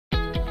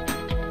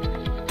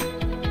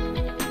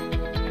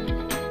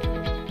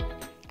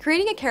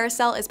Creating a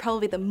carousel is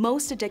probably the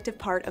most addictive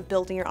part of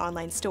building your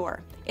online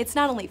store. It's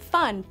not only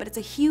fun, but it's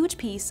a huge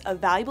piece of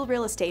valuable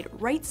real estate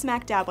right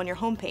smack dab on your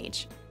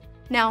homepage.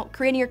 Now,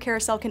 creating your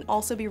carousel can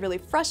also be really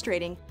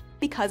frustrating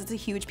because it's a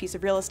huge piece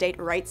of real estate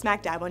right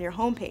smack dab on your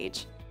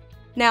homepage.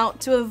 Now,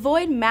 to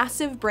avoid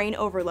massive brain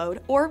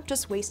overload or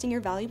just wasting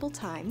your valuable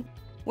time,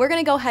 we're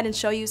going to go ahead and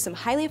show you some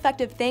highly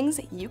effective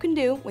things you can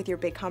do with your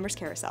Bigcommerce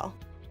carousel.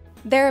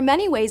 There are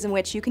many ways in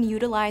which you can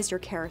utilize your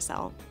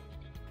carousel.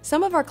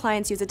 Some of our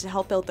clients use it to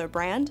help build their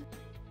brand,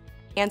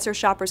 answer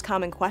shoppers'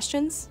 common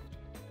questions,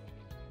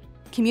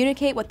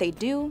 communicate what they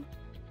do,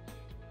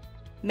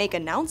 make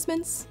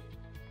announcements.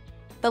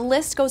 The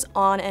list goes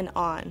on and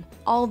on.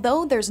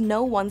 Although there's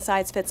no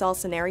one-size-fits-all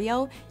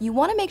scenario, you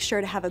want to make sure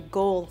to have a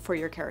goal for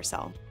your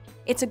carousel.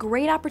 It's a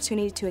great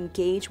opportunity to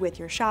engage with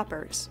your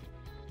shoppers.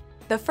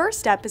 The first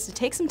step is to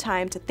take some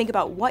time to think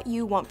about what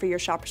you want for your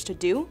shoppers to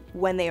do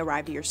when they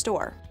arrive to your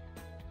store.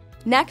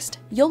 Next,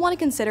 you'll want to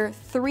consider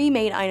 3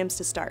 main items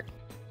to start: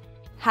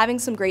 having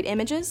some great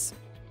images,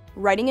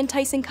 writing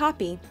enticing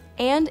copy,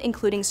 and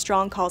including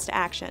strong calls to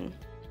action.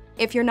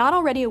 If you're not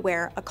already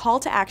aware, a call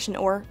to action,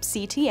 or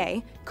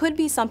CTA, could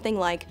be something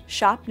like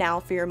shop now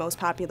for your most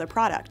popular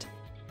product.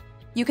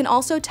 You can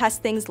also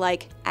test things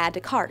like add to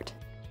cart,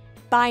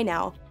 buy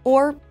now,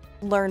 or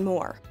learn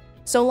more.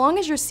 So long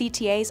as your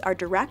CTAs are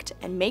direct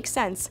and make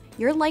sense,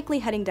 you're likely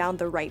heading down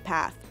the right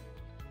path.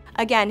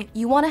 Again,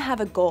 you want to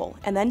have a goal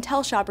and then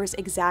tell shoppers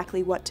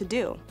exactly what to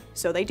do,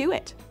 so they do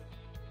it.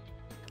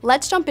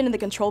 Let's jump into the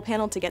control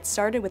panel to get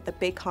started with the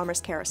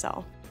Bigcommerce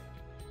carousel.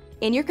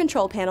 In your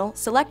control panel,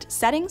 select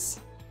Settings,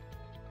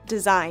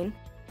 Design,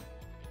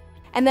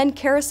 and then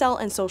Carousel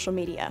and Social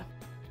Media.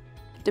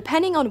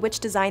 Depending on which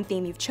design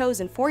theme you've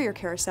chosen for your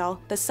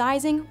carousel, the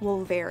sizing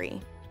will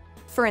vary.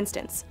 For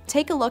instance,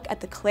 take a look at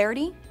the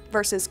Clarity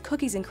versus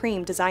Cookies and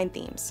Cream design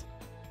themes.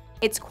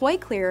 It's quite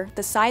clear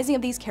the sizing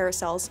of these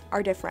carousels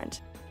are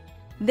different.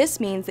 This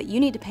means that you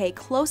need to pay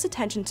close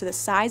attention to the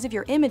size of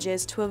your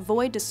images to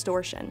avoid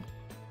distortion.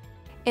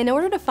 In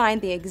order to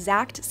find the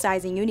exact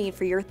sizing you need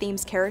for your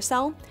theme's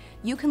carousel,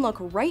 you can look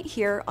right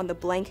here on the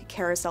blank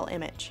carousel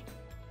image.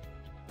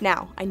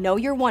 Now, I know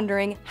you're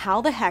wondering, how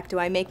the heck do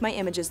I make my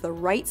images the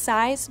right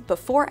size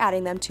before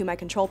adding them to my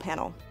control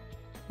panel?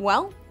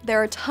 Well,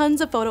 there are tons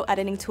of photo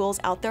editing tools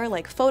out there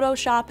like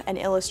Photoshop and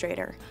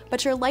Illustrator,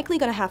 but you're likely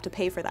going to have to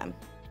pay for them.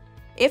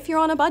 If you're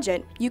on a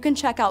budget, you can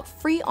check out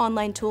free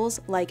online tools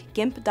like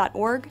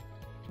gimp.org,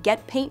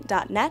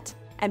 getpaint.net,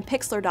 and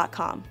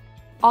pixlr.com.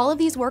 All of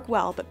these work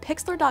well, but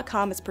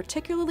pixlr.com is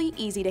particularly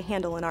easy to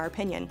handle in our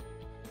opinion.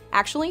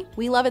 Actually,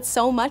 we love it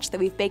so much that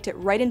we've baked it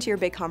right into your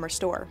Bigcommerce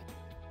store.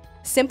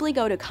 Simply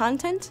go to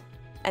Content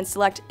and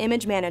select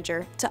Image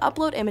Manager to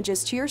upload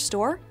images to your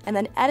store and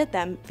then edit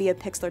them via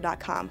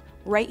pixlr.com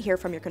right here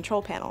from your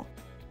control panel.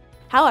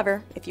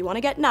 However, if you want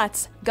to get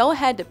nuts, go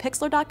ahead to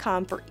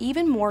pixlr.com for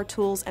even more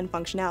tools and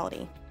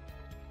functionality.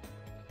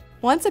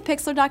 Once at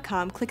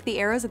pixlr.com, click the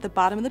arrows at the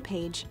bottom of the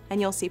page and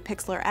you'll see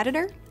Pixlr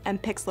Editor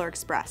and Pixlr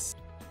Express.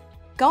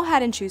 Go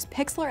ahead and choose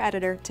Pixlr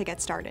Editor to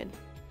get started.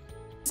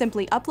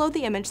 Simply upload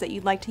the image that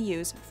you'd like to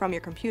use from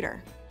your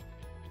computer.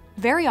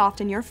 Very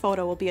often your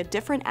photo will be a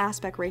different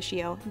aspect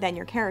ratio than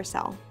your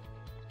carousel.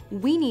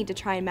 We need to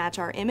try and match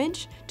our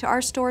image to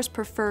our store's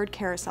preferred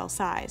carousel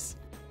size.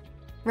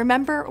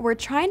 Remember, we're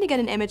trying to get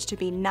an image to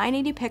be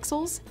 980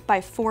 pixels by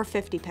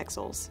 450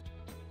 pixels.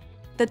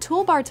 The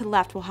toolbar to the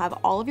left will have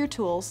all of your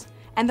tools,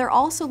 and they're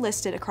also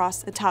listed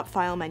across the top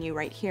file menu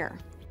right here.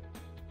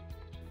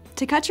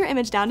 To cut your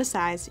image down to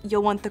size,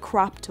 you'll want the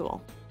crop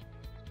tool.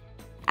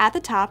 At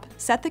the top,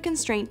 set the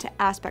constraint to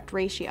aspect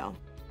ratio,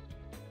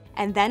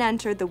 and then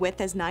enter the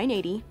width as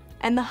 980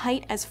 and the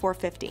height as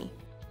 450.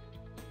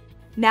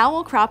 Now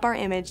we'll crop our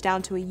image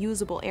down to a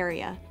usable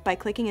area by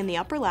clicking in the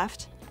upper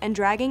left and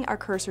dragging our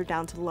cursor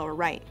down to the lower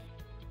right.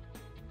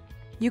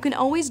 You can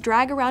always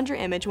drag around your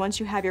image once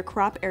you have your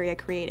crop area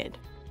created.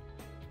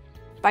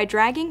 By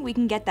dragging, we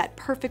can get that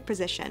perfect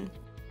position.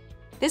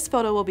 This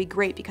photo will be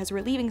great because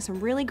we're leaving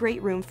some really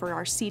great room for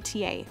our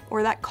CTA,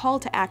 or that call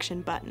to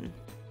action button.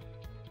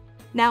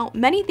 Now,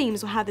 many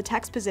themes will have the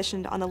text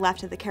positioned on the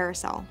left of the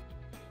carousel.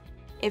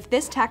 If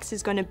this text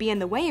is going to be in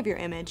the way of your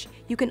image,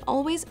 you can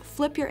always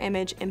flip your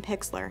image in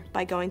Pixlr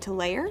by going to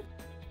Layer,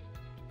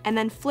 and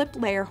then flip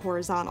Layer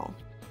Horizontal.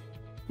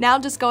 Now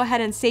just go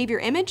ahead and save your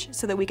image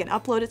so that we can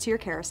upload it to your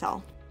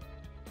carousel.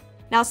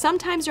 Now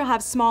sometimes you'll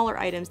have smaller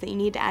items that you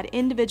need to add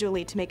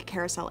individually to make a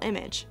carousel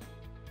image.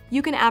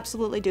 You can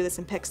absolutely do this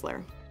in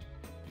Pixlr.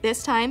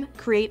 This time,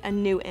 create a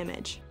new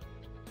image.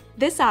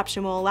 This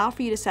option will allow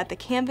for you to set the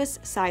canvas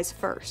size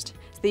first,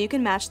 so that you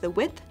can match the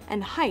width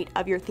and height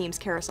of your theme's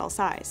carousel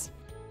size.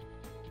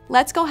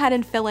 Let's go ahead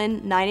and fill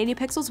in 980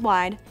 pixels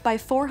wide by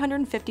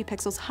 450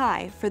 pixels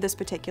high for this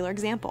particular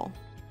example.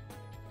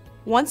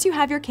 Once you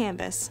have your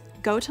canvas,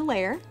 go to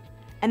Layer,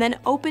 and then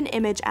open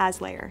Image as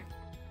Layer.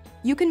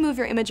 You can move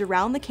your image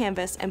around the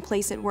canvas and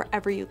place it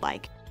wherever you'd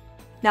like.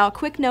 Now a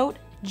quick note,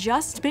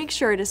 just make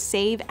sure to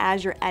save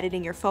as you're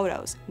editing your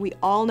photos. We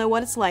all know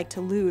what it's like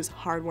to lose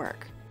hard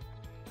work.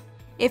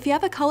 If you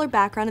have a color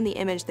background in the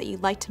image that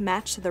you'd like to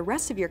match to the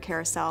rest of your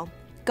carousel,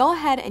 go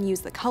ahead and use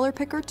the color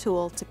picker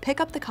tool to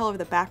pick up the color of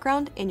the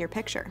background in your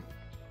picture.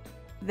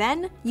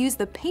 Then use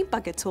the paint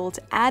bucket tool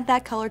to add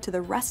that color to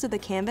the rest of the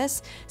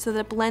canvas so that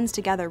it blends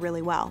together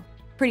really well.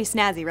 Pretty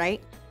snazzy,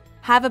 right?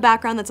 Have a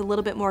background that's a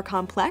little bit more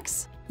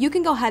complex? You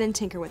can go ahead and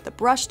tinker with the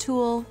brush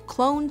tool,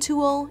 clone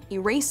tool,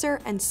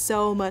 eraser, and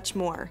so much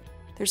more.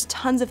 There's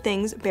tons of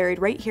things buried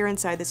right here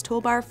inside this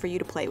toolbar for you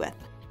to play with.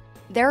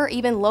 There are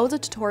even loads of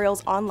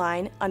tutorials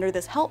online under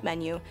this help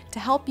menu to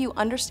help you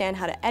understand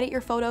how to edit your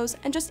photos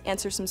and just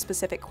answer some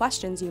specific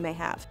questions you may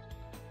have.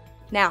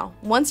 Now,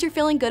 once you're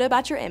feeling good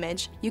about your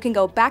image, you can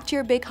go back to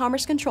your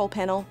Bigcommerce control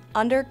panel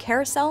under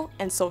Carousel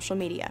and Social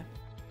Media.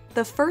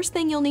 The first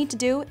thing you'll need to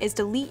do is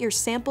delete your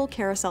sample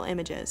carousel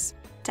images.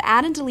 To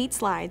add and delete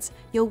slides,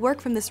 you'll work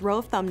from this row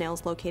of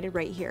thumbnails located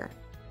right here.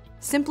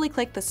 Simply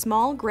click the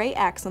small gray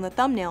X on the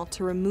thumbnail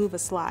to remove a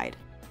slide.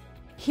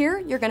 Here,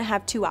 you're going to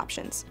have two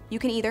options. You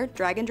can either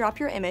drag and drop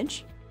your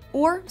image,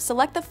 or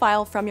select the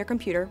file from your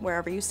computer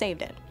wherever you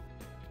saved it.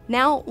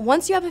 Now,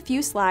 once you have a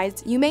few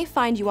slides, you may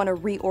find you want to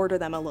reorder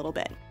them a little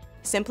bit.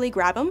 Simply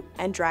grab them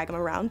and drag them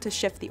around to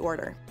shift the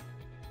order.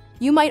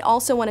 You might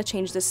also want to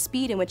change the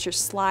speed in which your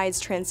slides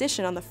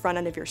transition on the front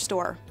end of your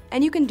store,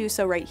 and you can do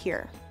so right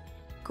here.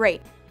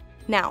 Great.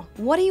 Now,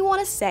 what do you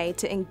want to say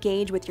to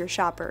engage with your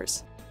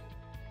shoppers?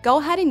 Go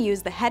ahead and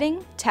use the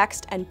heading,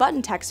 text, and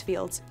button text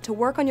fields to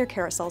work on your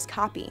carousel's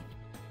copy.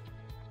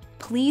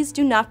 Please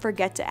do not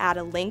forget to add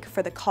a link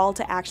for the call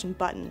to action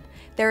button.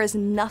 There is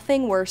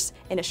nothing worse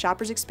in a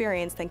shopper's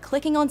experience than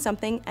clicking on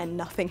something and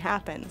nothing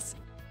happens.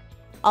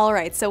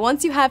 Alright, so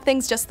once you have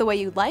things just the way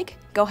you'd like,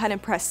 go ahead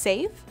and press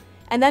save,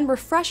 and then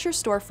refresh your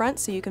storefront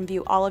so you can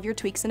view all of your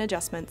tweaks and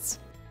adjustments.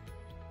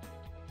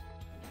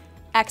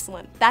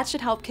 Excellent, that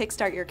should help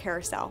kickstart your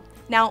carousel.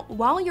 Now,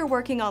 while you're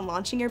working on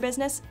launching your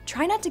business,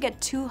 try not to get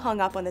too hung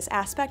up on this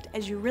aspect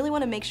as you really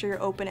want to make sure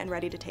you're open and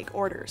ready to take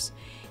orders.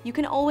 You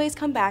can always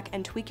come back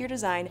and tweak your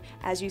design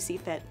as you see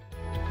fit.